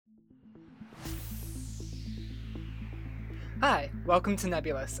Hi, welcome to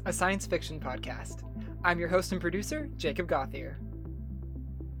Nebulous, a science fiction podcast. I'm your host and producer, Jacob Gauthier.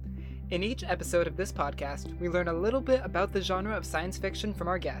 In each episode of this podcast, we learn a little bit about the genre of science fiction from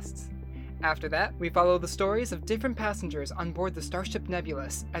our guests. After that, we follow the stories of different passengers on board the Starship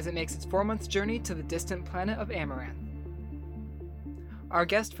Nebulous as it makes its 4-month journey to the distant planet of Amaranth. Our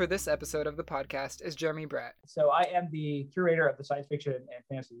guest for this episode of the podcast is Jeremy Brett. So I am the curator of the Science Fiction and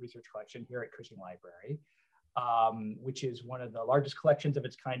Fantasy Research Collection here at Cushing Library, which is one of the largest collections of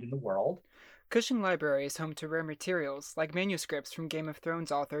its kind in the world. Cushing Library is home to rare materials like manuscripts from Game of Thrones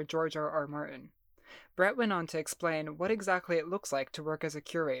author George R.R. Martin. Brett went on to explain what exactly it looks like to work as a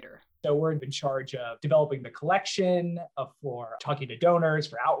curator. So we're in charge of developing the collection, for talking to donors,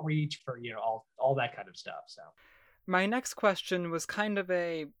 for outreach, for all that kind of stuff. So my next question was kind of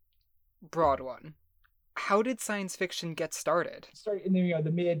a broad one. How did science fiction get started? Started in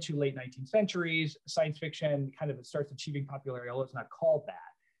the mid to late 19th centuries, science fiction kind of starts achieving popularity, although it's not called that.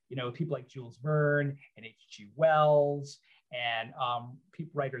 People like Jules Verne and H.G. Wells and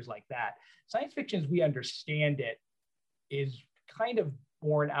writers like that. Science fiction, as we understand it, is kind of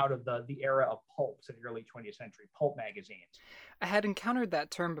born out of the era of pulps in the early 20th century, pulp magazines. I had encountered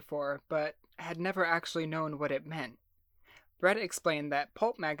that term before, but had never actually known what it meant. Brett explained that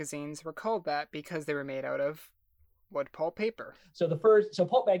pulp magazines were called that because they were made out of wood pulp paper. So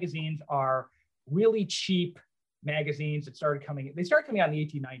pulp magazines are really cheap magazines that started coming out in the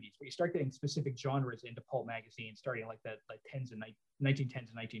 1890s, where you start getting specific genres into pulp magazines starting like the 1910s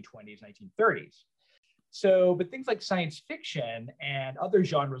and 1920s, 1930s. So, but things like science fiction and other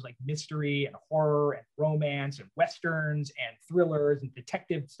genres like mystery and horror and romance and westerns and thrillers and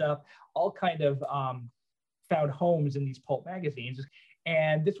detective stuff all kind of found homes in these pulp magazines.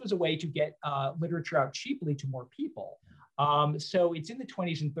 And this was a way to get literature out cheaply to more people. So it's in the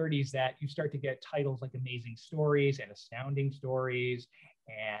 20s and 30s that you start to get titles like Amazing Stories and Astounding Stories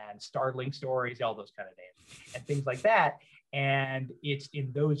and Startling Stories, all those kind of names and things like that. And it's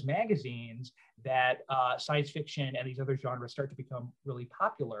in those magazines that science fiction and these other genres start to become really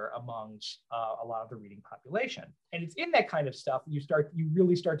popular amongst a lot of the reading population. And it's in that kind of stuff you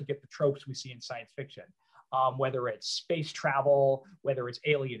really start to get the tropes we see in science fiction, whether it's space travel, whether it's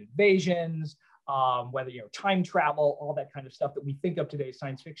alien invasions, whether time travel, all that kind of stuff that we think of today as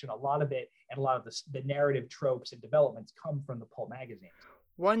science fiction. A lot of it and a lot of the narrative tropes and developments come from the pulp magazines.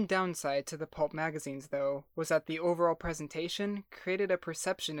 One downside to the pulp magazines, though, was that the overall presentation created a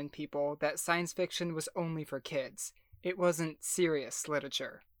perception in people that science fiction was only for kids. It wasn't serious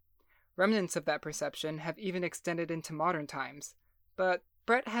literature. Remnants of that perception have even extended into modern times, but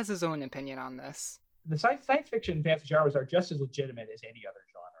Brett has his own opinion on this. The science fiction and fantasy genres are just as legitimate as any other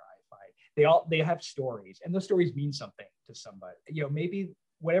genre, I find. They have stories, and those stories mean something to somebody. Maybe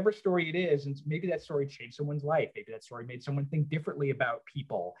whatever story it is, and maybe that story changed someone's life. Maybe that story made someone think differently about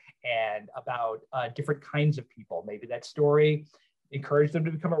people and about different kinds of people. Maybe that story encouraged them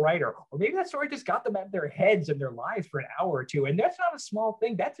to become a writer, or maybe that story just got them out of their heads and their lives for an hour or two. And that's not a small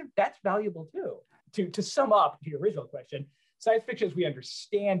thing. That's valuable too. To sum up to your original question, science fiction as we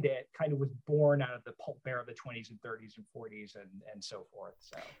understand it kind of was born out of the pulp era of the 20s and 30s and 40s and so forth.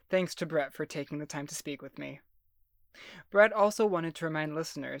 So thanks to Brett for taking the time to speak with me. Brett also wanted to remind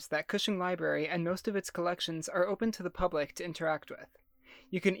listeners that Cushing Library and most of its collections are open to the public to interact with.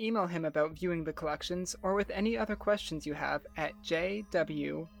 You can email him about viewing the collections or with any other questions you have at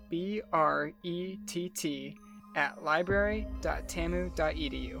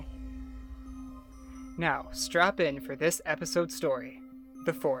jwbrett@library.tamu.edu. Now, strap in for this episode's story,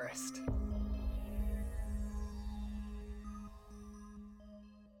 The Forest.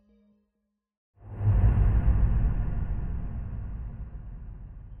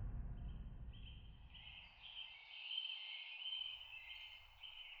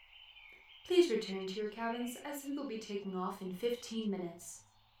 Please return to your cabins as we will be taking off in 15 minutes.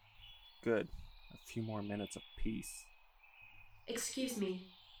 Good. A few more minutes of peace. Excuse me.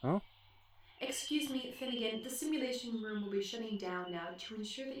 Huh? Excuse me, Finnegan. The simulation room will be shutting down now to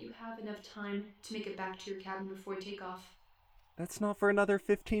ensure that you have enough time to make it back to your cabin before takeoff. That's not for another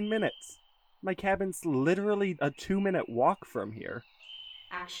 15 minutes. My cabin's literally a 2-minute walk from here.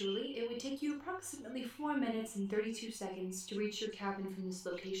 Actually, it would take you approximately 4 minutes and 32 seconds to reach your cabin from this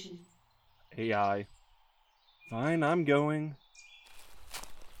location. AI. Fine, I'm going.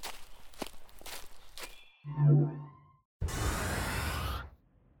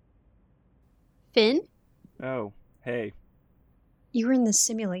 Finn? Oh, hey. You were in the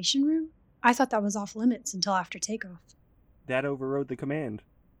simulation room? I thought that was off limits until after takeoff. Dad overrode the command.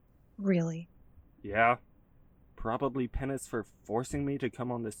 Really? Yeah. Probably penance for forcing me to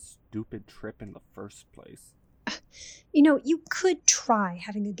come on this stupid trip in the first place. You know, you could try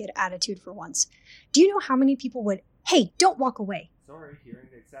having a good attitude for once. Do you know how many people would, hey, don't walk away? Sorry, hearing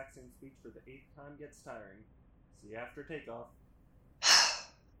the exact same speech for the 8th time gets tiring. See you after takeoff.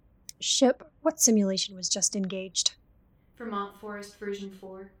 Ship, what simulation was just engaged? Vermont Forest version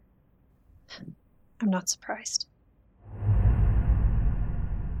 4. I'm not surprised.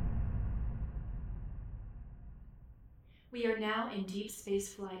 We are now in deep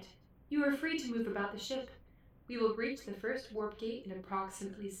space flight. You are free to move about the ship. We will reach the first warp gate in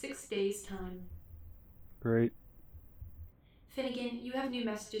approximately 6 days' time. Great. Finnegan, you have new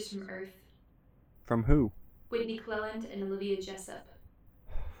messages from Earth. From who? Whitney Cleland and Olivia Jessup.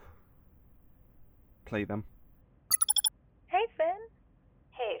 Play them. Hey, Finn.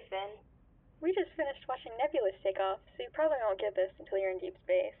 Hey, Finn. We just finished watching Nebulous take off, so you probably won't get this until you're in deep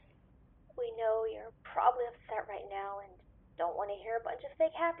space. We know you're probably upset right now and don't want to hear a bunch of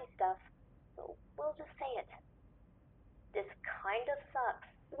fake happy stuff, so we'll just say it. This kind of sucks.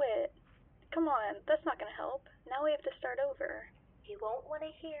 Wait, come on, that's not gonna help. Now we have to start over. You won't want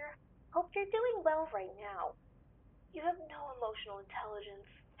to hear. Hope you're doing well right now. You have no emotional intelligence.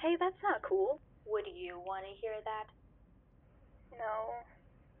 Hey, that's not cool. Would you want to hear that? No.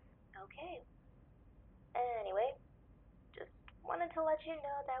 Okay. Anyway, just wanted to let you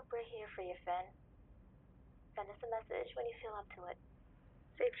know that we're here for you, Finn. Send us a message when you feel up to it.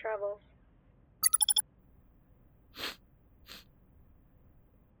 Safe travels.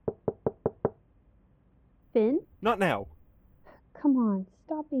 Finn? Not now! Come on,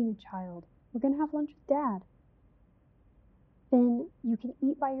 stop being a child. We're gonna have lunch with Dad. Finn, you can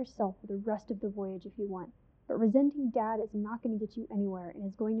eat by yourself for the rest of the voyage if you want, but resenting Dad is not going to get you anywhere and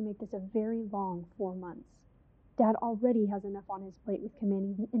is going to make this a very long 4 months. Dad already has enough on his plate with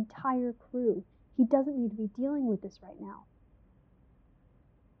commanding the entire crew. He doesn't need to be dealing with this right now.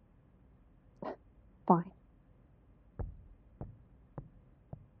 Fine.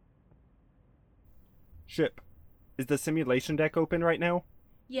 Ship, is the simulation deck open right now?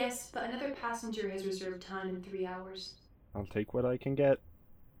 Yes, but another passenger has reserved time in 3 hours. I'll take what I can get.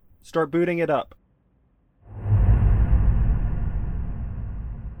 Start booting it up.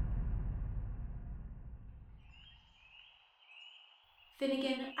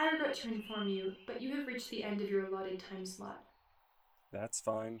 Finnegan, I regret to inform you, but you have reached the end of your allotted time slot. That's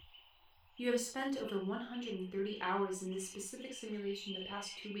fine. You have spent over 130 hours in this specific simulation the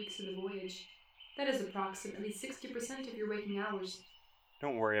past 2 weeks of the voyage. That is approximately 60% of your waking hours.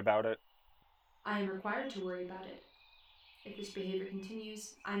 Don't worry about it. I am required to worry about it. If this behavior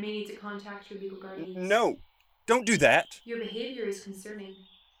continues, I may need to contact your legal guardians. No! Don't do that! Your behavior is concerning.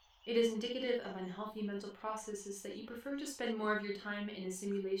 It is indicative of unhealthy mental processes that you prefer to spend more of your time in a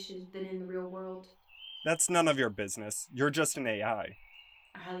simulation than in the real world. That's none of your business. You're just an AI.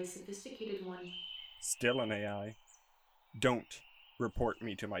 A highly sophisticated one. Still an AI. Don't report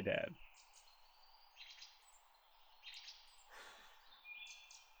me to my dad.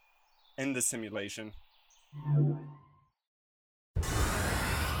 End the simulation.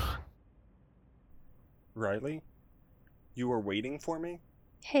 Riley? You were waiting for me?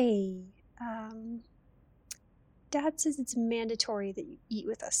 Hey, Dad says it's mandatory that you eat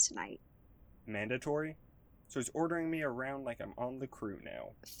with us tonight. Mandatory? So he's ordering me around like I'm on the crew now.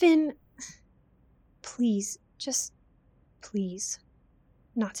 Finn, please, just please,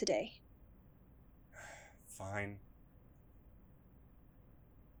 not today. Fine.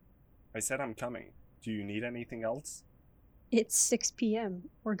 I said I'm coming. Do you need anything else? It's 6 p.m.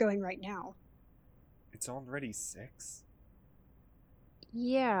 We're going right now. It's already 6?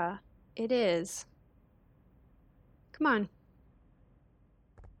 Yeah, it is. Come on.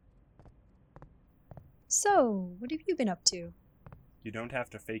 So, what have you been up to? You don't have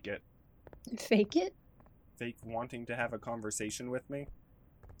to fake it. Fake it? Fake wanting to have a conversation with me?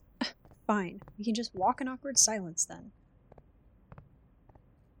 Fine. We can just walk in awkward silence then.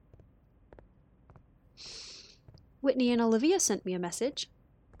 Whitney and Olivia sent me a message.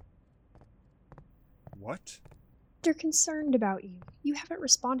 What? They're concerned about you. You haven't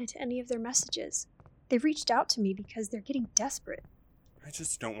responded to any of their messages. They've reached out to me because they're getting desperate. I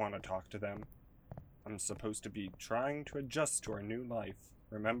just don't want to talk to them. I'm supposed to be trying to adjust to our new life,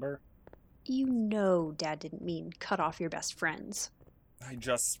 remember? You know Dad didn't mean cut off your best friends. I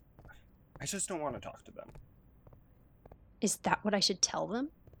just don't want to talk to them. Is that what I should tell them?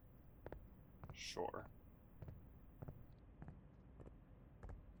 Sure.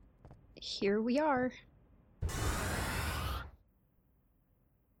 Here we are.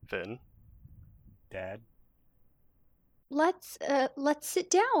 Finn? Dad? Let's sit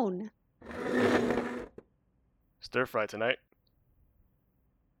down. Stir fry tonight.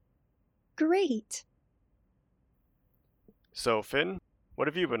 Great. So, Finn, what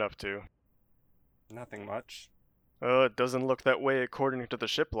have you been up to? Nothing much. It doesn't look that way according to the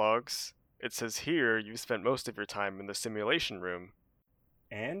ship logs. It says here you spent most of your time in the simulation room.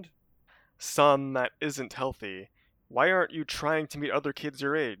 And? Son, that isn't healthy. Why aren't you trying to meet other kids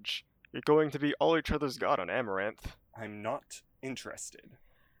your age? You're going to be all each other's god on Amaranth. I'm not interested.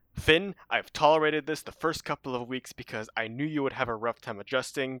 Finn, I've tolerated this the first couple of weeks because I knew you would have a rough time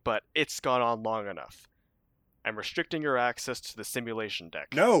adjusting, but it's gone on long enough. I'm restricting your access to the simulation deck.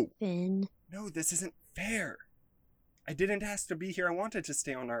 No! Finn. No, this isn't fair. I didn't ask to be here. I wanted to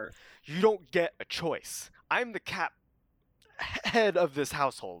stay on Earth. You don't get a choice. I'm the head of this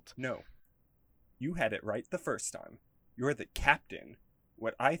household. No. You had it right the first time. You're the captain.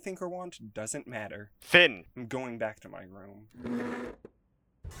 What I think or want doesn't matter. Finn! I'm going back to my room.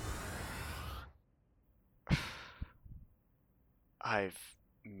 I've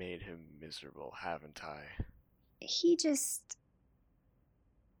made him miserable, haven't I? He just.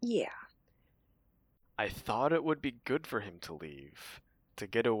 Yeah. I thought it would be good for him to leave, to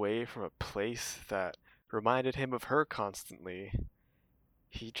get away from a place that reminded him of her constantly.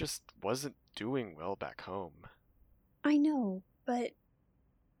 He just wasn't doing well back home. I know, but.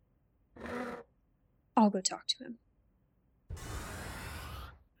 I'll go talk to him.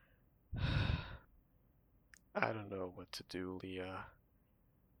 I don't know what to do, Leah.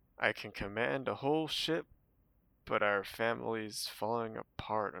 I can command a whole ship, but our family's falling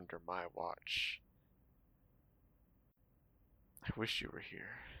apart under my watch. I wish you were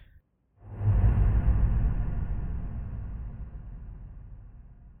here.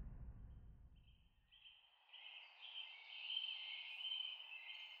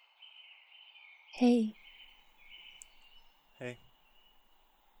 Hey, Hey.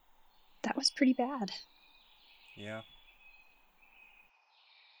 that was pretty bad. Yeah.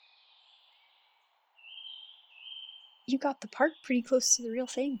 You got the part pretty close to the real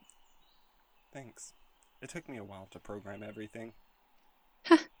thing. Thanks. It took me a while to program everything.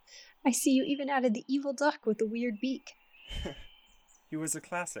 I see you even added the evil duck with the weird beak. He was a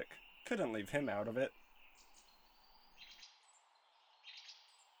classic. Couldn't leave him out of it.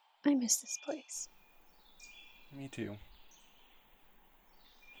 I miss this place. Me too.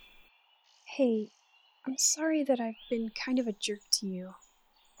 Hey, I'm sorry that I've been kind of a jerk to you.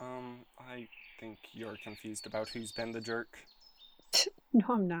 I think you're confused about who's been the jerk. No,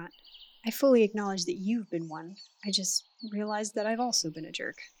 I'm not. I fully acknowledge that you've been one. I just realized that I've also been a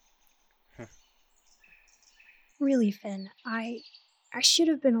jerk. Really, Finn, I should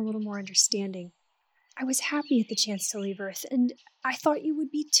have been a little more understanding. I was happy at the chance to leave Earth, and I thought you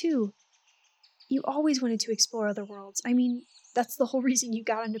would be too. You always wanted to explore other worlds. I mean, that's the whole reason you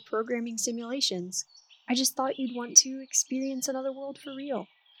got into programming simulations. I just thought you'd want to experience another world for real.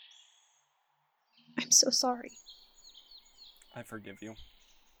 I'm so sorry. I forgive you.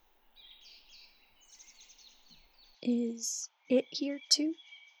 Is it here too?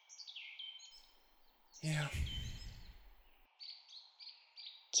 Yeah.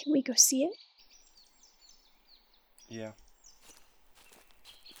 Can we go see it? Yeah.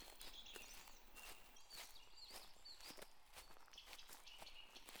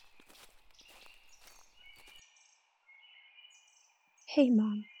 Hey,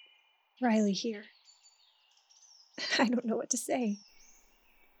 Mom. Riley here. I don't know what to say.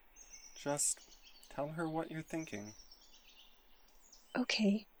 Just tell her what you're thinking.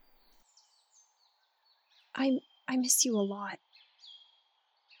 Okay. I miss you a lot.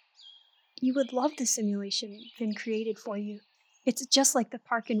 You would love the simulation Finn created for you. It's just like the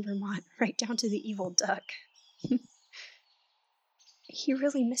park in Vermont, right down to the evil duck. He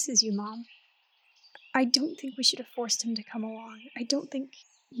really misses you, Mom. I don't think we should have forced him to come along. I don't think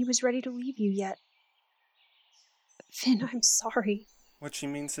he was ready to leave you yet. Finn, I'm sorry. What she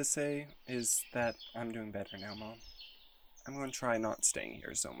means to say is that I'm doing better now, Mom. I'm going to try not staying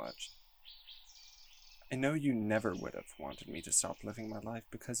here so much. I know you never would have wanted me to stop living my life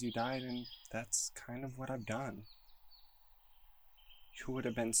because you died, and that's kind of what I've done. You would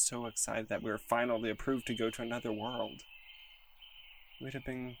have been so excited that we were finally approved to go to another world. You would have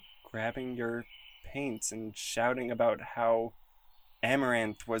been grabbing your paints and shouting about how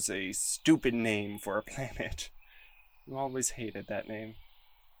Amaranth was a stupid name for a planet. You always hated that name.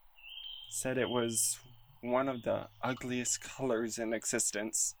 Said it was one of the ugliest colors in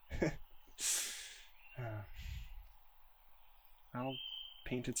existence. I'll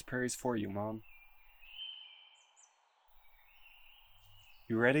paint its prairies for you, Mom.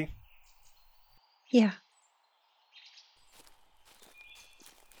 You ready? Yeah.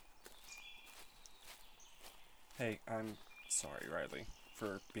 Hey, I'm sorry, Riley,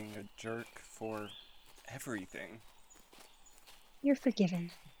 for being a jerk, for everything. You're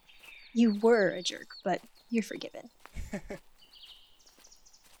forgiven. You were a jerk, but you're forgiven.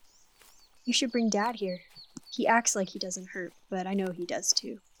 You should bring Dad here. He acts like he doesn't hurt, but I know he does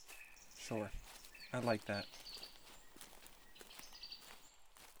too. Sure. I'd like that.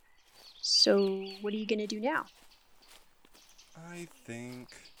 So, what are you gonna do now? I think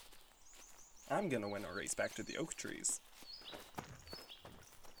I'm gonna win a race back to the oak trees.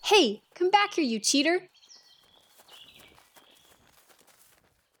 Hey, come back here, you cheater!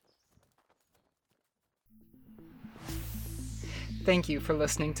 Thank you for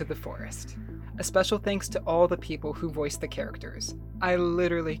listening to The Forest. A special thanks to all the people who voiced the characters. I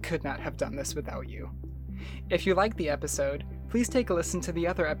literally could not have done this without you. If you liked the episode, please take a listen to the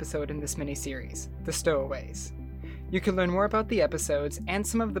other episode in this mini-series, The Stowaways. You can learn more about the episodes and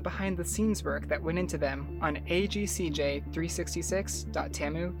some of the behind-the-scenes work that went into them on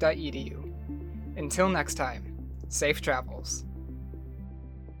agcj366.tamu.edu. Until next time, safe travels.